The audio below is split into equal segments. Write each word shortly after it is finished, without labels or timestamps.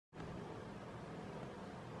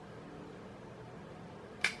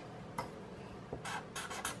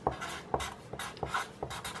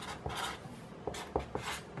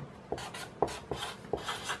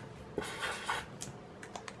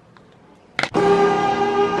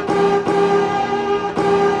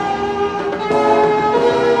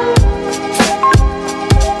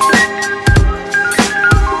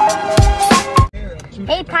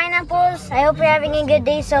Hey Pineapples, I hope you're having a good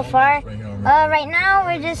day so far. Right now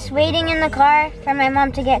we're just waiting in the car for my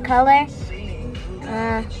mom to get color.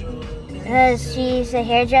 Because she's a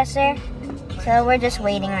hairdresser, so we're just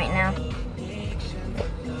waiting right now.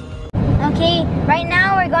 Okay, right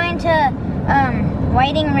now we're going to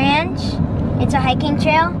Whiting Ranch. It's a hiking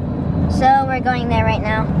trail, so we're going there right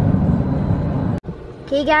now.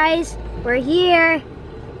 Okay guys, we're here.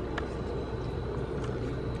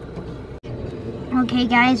 Okay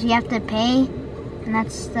guys, we have to pay, and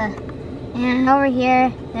that's and over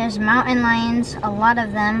here, there's mountain lions, a lot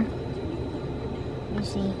of them. You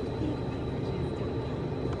see.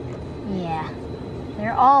 Yeah,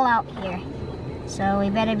 they're all out here, so we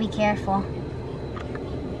better be careful.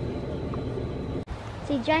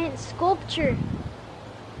 It's a giant sculpture.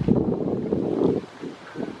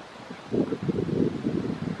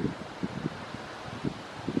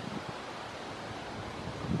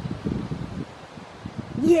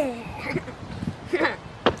 Yeah!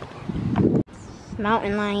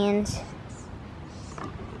 Mountain lions.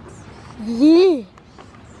 Yeah!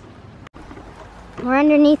 We're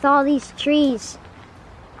underneath all these trees.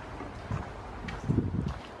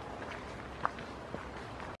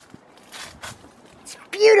 It's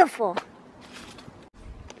beautiful.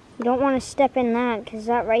 You don't want to step in that, because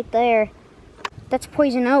that right there, that's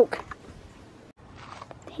poison oak.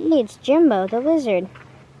 Hey, it's Jimbo, the lizard.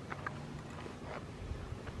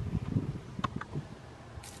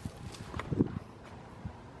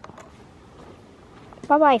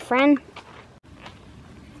 Bye-bye, friend.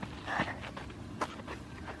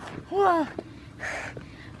 Whoa.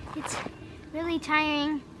 It's really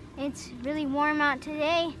tiring. It's really warm out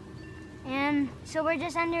today. And so we're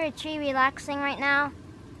just under a tree relaxing right now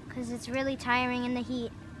because it's really tiring in the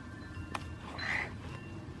heat.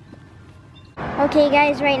 Okay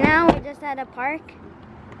guys, right now we're just at a park.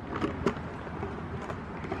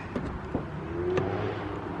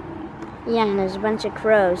 Yeah, and there's a bunch of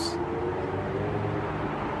crows.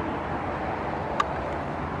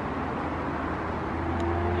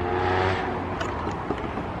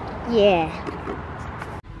 Yeah.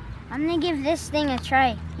 I'm gonna give this thing a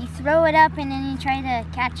try. You throw it up and then you try to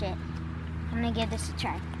catch it. I'm gonna give this a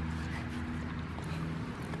try.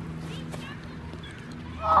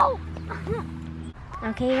 Oh!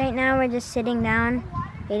 Okay, right now we're just sitting down,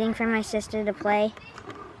 waiting for my sister to play.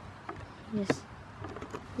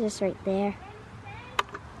 Just right there.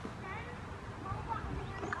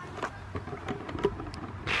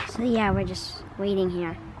 So yeah, we're just waiting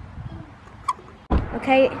here.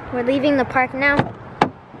 Okay, we're leaving the park now.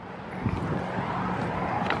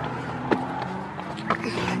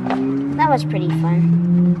 That was pretty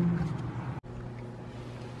fun.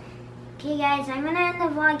 Okay guys, I'm gonna end the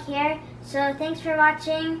vlog here. So thanks for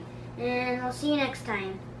watching, and we'll see you next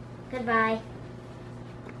time. Goodbye.